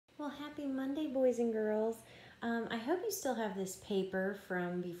Well, happy Monday, boys and girls. I hope you still have this paper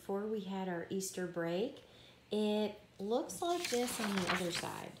from before we had our Easter break. It looks like this on the other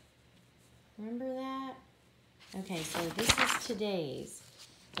side. Remember that? Okay, so this is today's,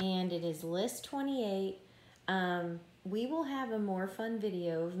 and it is list 28. We will have a more fun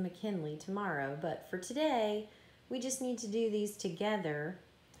video of McKinley tomorrow, but for today, we just need to do these together.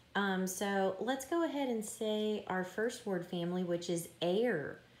 So let's go ahead and say our first word family, which is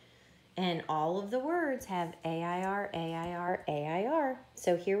air. And all of the words have A-I-R, A-I-R, A-I-R.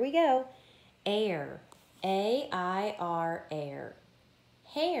 So here we go. Air, A-I-R, air.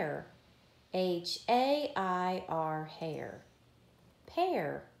 Hair, H-A-I-R, hair.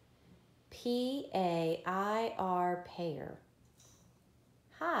 Pear, P-A-I-R, pear.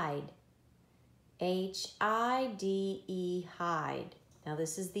 Hide, H-I-D-E, hide. Now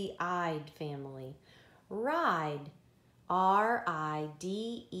this is the I'd family. Ride,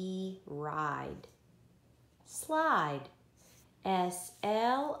 R-I-D-E, ride. Slide, S-L-I-D-E,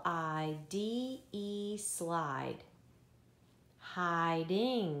 slide.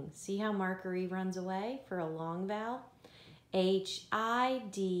 Hiding. See how Marker E runs away for a long vowel?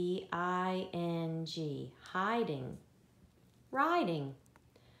 H-I-D-I-N-G, hiding. Riding,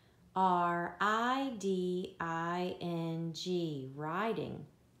 R-I-D-I-N-G, riding.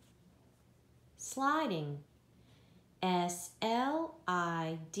 Sliding, S-L-I-D-I-N-G,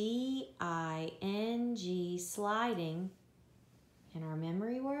 sliding. And our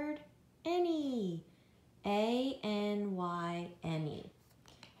memory word, any, A-N-Y-N-E.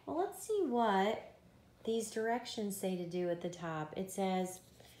 Well, let's see what these directions say to do at the top. It says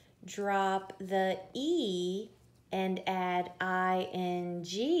drop the E and add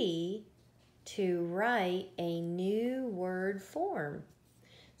I-N-G to write a new word form.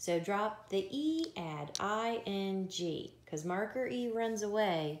 So drop the E, add I-N-G, because Marker E runs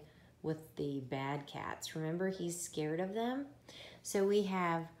away with the bad cats. Remember, he's scared of them? So we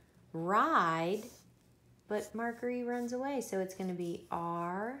have ride, but Marker E runs away, so it's going to be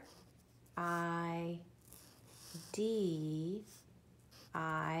R-I-D-I-N-G,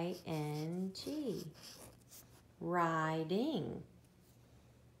 riding.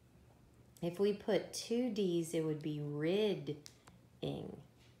 If we put two D's, it would be rid-ing.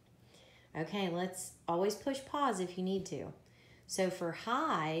 Okay, let's always push pause if you need to. So for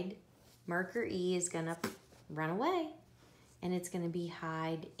hide, Marker E is going to run away, and it's going to be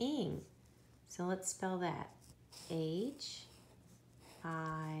hide-ing. So let's spell that. H-I-D-I-N-G,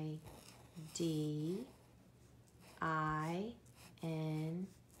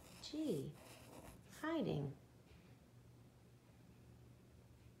 hiding.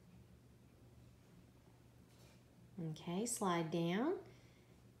 Okay, slide down.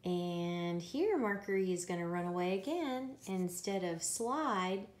 And here Marker E is going to run away again. Instead of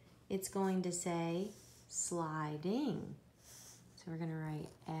slide, it's going to say sliding. So we're going to write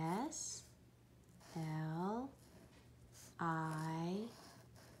S-L-I-D-I-N-G,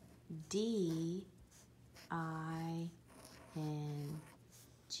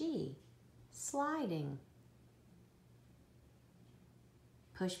 sliding.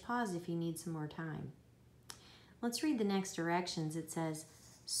 Push pause if you need some more time. Let's read the next directions. It says,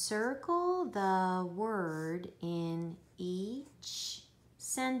 circle the word in each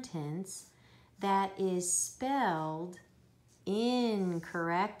sentence that is spelled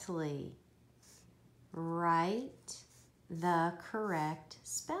incorrectly. Write the correct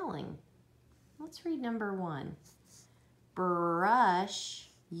spelling. Let's read number 1.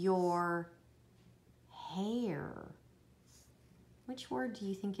 Brush your hair. Which word do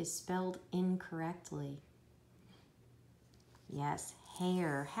you think is spelled incorrectly? Yes,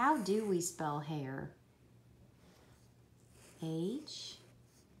 hair. How do we spell hair? H-A-I-R.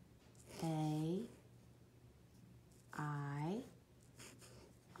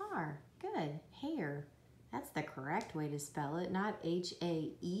 Good. Hair. That's the correct way to spell it, not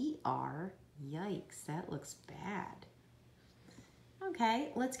H-A-E-R. Yikes, that looks bad.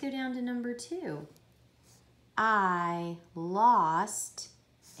 Okay, let's go down to number 2. I lost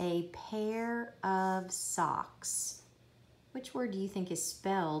a pair of socks. Which word do you think is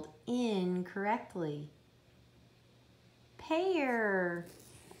spelled incorrectly? Pear.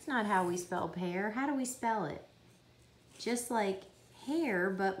 That's not how we spell pear. How do we spell it? Just like hair,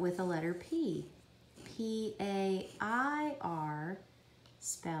 but with a letter P. P-A-I-R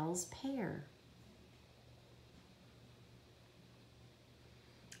spells pear.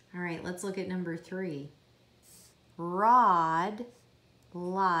 All right, let's look at number 3. Rod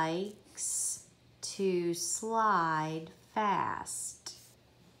likes to slide fast.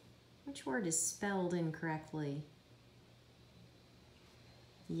 Which word is spelled incorrectly?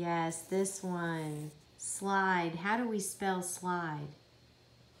 Yes, this one. Slide. How do we spell slide?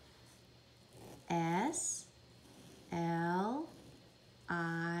 S-L-I-D-E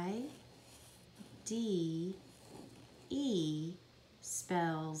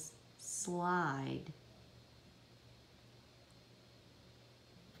spells slide.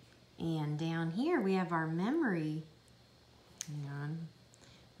 And down here we have our memory. Hang on.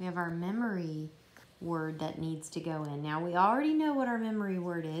 We have our memory word that needs to go in. Now we already know what our memory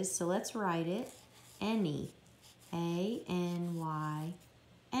word is, so let's write it. Any. A-N-Y.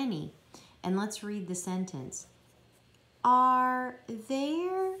 Any. And let's read the sentence. Are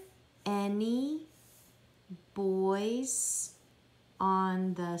there any boys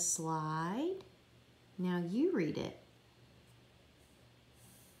on the slide? Now you read it.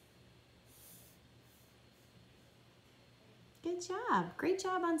 Good job. Great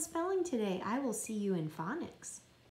job on spelling today. I will see you in phonics.